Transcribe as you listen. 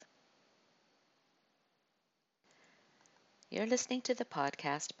You're listening to the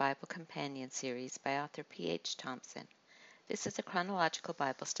podcast Bible Companion series by author P.H. Thompson. This is a chronological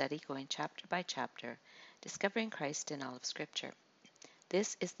Bible study going chapter by chapter, discovering Christ in all of Scripture.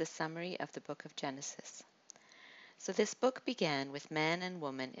 This is the summary of the book of Genesis. So this book began with man and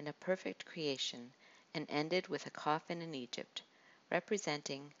woman in a perfect creation and ended with a coffin in Egypt,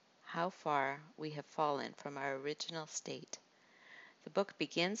 representing how far we have fallen from our original state. The book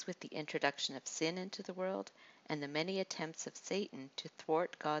begins with the introduction of sin into the world and the many attempts of Satan to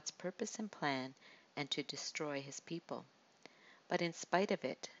thwart God's purpose and plan and to destroy his people. But in spite of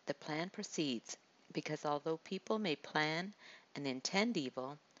it, the plan proceeds because although people may plan and intend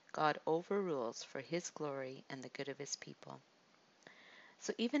evil, God overrules for his glory and the good of his people.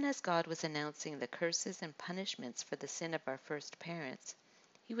 So even as God was announcing the curses and punishments for the sin of our first parents,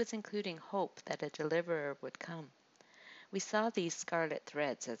 he was including hope that a deliverer would come. We saw these scarlet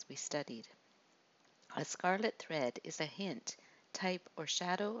threads as we studied. A scarlet thread is a hint, type, or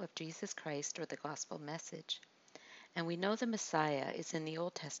shadow of Jesus Christ or the gospel message. And we know the Messiah is in the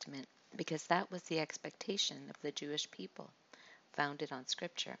Old Testament because that was the expectation of the Jewish people, founded on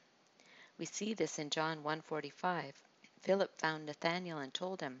Scripture. We see this in John 1:45. Philip found Nathanael and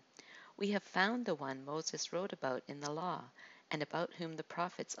told him, "We have found the one Moses wrote about in the law, and about whom the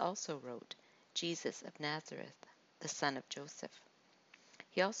prophets also wrote, Jesus of Nazareth, the son of Joseph."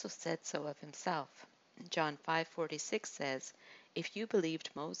 He also said so of himself. John 5:46 says, "If you believed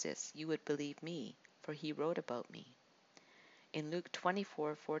Moses, you would believe me, for he wrote about me." In Luke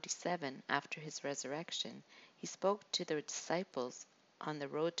 24:47, after his resurrection, he spoke to the disciples on the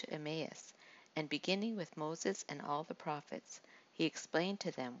road to Emmaus, and beginning with Moses and all the prophets, he explained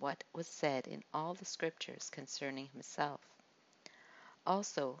to them what was said in all the scriptures concerning himself.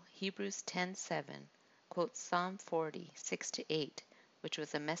 Also, Hebrews 10:7 quotes Psalm 40:6-8, which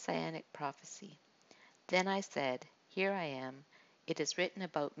was a messianic prophecy. "Then I said, Here I am. It is written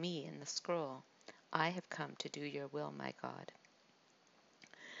about me in the scroll. I have come to do your will, my God."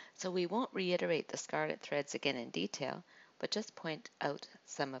 So we won't reiterate the scarlet threads again in detail, but just point out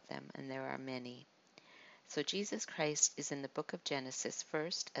some of them, and there are many. So Jesus Christ is in the book of Genesis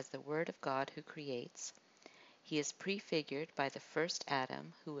first as the Word of God who creates. He is prefigured by the first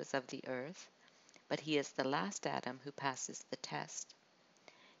Adam who was of the earth, but he is the last Adam who passes the test.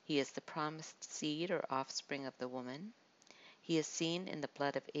 He is the promised seed or offspring of the woman. He is seen in the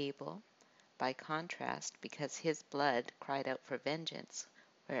blood of Abel, by contrast, because his blood cried out for vengeance,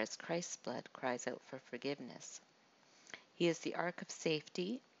 whereas Christ's blood cries out for forgiveness. He is the ark of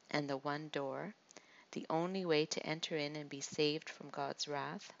safety and the one door, the only way to enter in and be saved from God's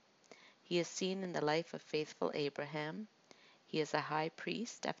wrath. He is seen in the life of faithful Abraham. He is a high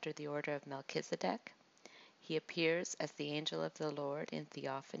priest after the order of Melchizedek. He appears as the angel of the Lord in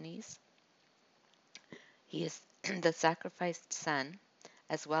theophanies. He is the sacrificed son,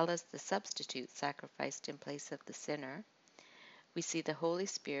 as well as the substitute sacrificed in place of the sinner. We see the Holy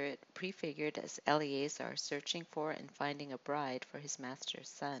Spirit prefigured as Eleazar searching for and finding a bride for his master's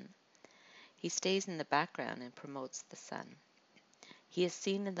son. He stays in the background and promotes the Son. He is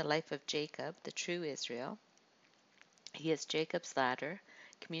seen in the life of Jacob, the true Israel. He is Jacob's ladder,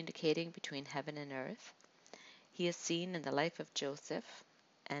 communicating between heaven and earth. He is seen in the life of Joseph,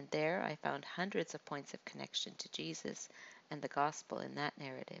 and there I found hundreds of points of connection to Jesus and the gospel in that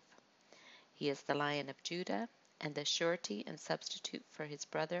narrative. He is the Lion of Judah, and the surety and substitute for his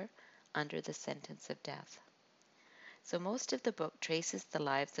brother under the sentence of death. So most of the book traces the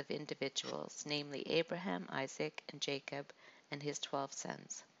lives of individuals, namely Abraham, Isaac, and Jacob, and his 12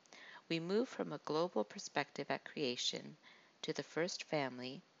 sons. We move from a global perspective at creation to the first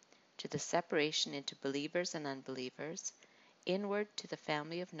family, to the separation into believers and unbelievers, inward to the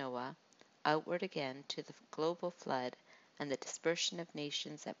family of Noah, outward again to the global flood and the dispersion of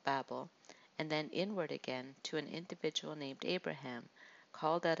nations at Babel, and then inward again to an individual named Abraham,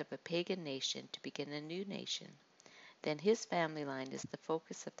 called out of a pagan nation to begin a new nation. Then his family line is the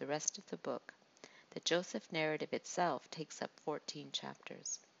focus of the rest of the book. The Joseph narrative itself takes up 14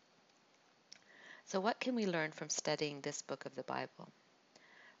 chapters. So what can we learn from studying this book of the Bible?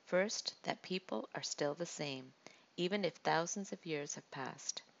 First, that people are still the same, even if thousands of years have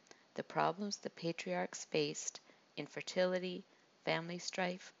passed. The problems the patriarchs faced, infertility, family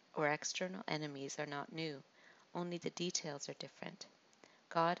strife, or external enemies are not new, only the details are different.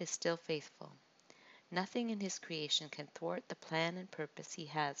 God is still faithful. Nothing in his creation can thwart the plan and purpose he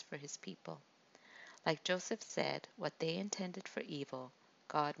has for his people. Like Joseph said, what they intended for evil,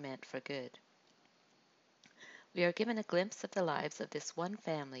 God meant for good. We are given a glimpse of the lives of this one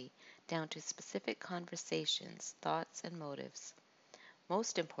family down to specific conversations, thoughts, and motives.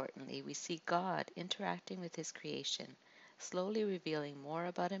 Most importantly, we see God interacting with his creation, slowly revealing more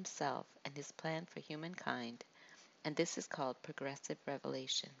about himself and his plan for humankind, and this is called progressive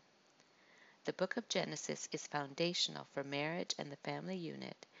revelation. The book of Genesis is foundational for marriage and the family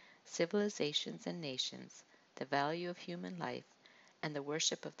unit, civilizations and nations, the value of human life, and the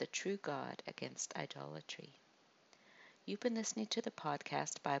worship of the true God against idolatry. You've been listening to the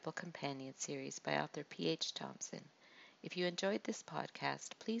podcast Bible Companion series by author P.H. Thompson. If you enjoyed this podcast,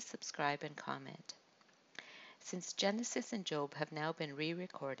 please subscribe and comment. Since Genesis and Job have now been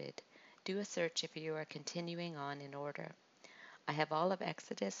re-recorded, do a search if you are continuing on in order. I have all of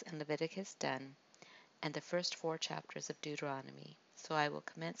Exodus and Leviticus done, and the first 4 chapters of Deuteronomy, so I will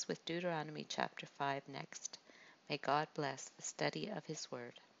commence with Deuteronomy chapter 5 next. May God bless the study of His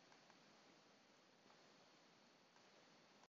Word.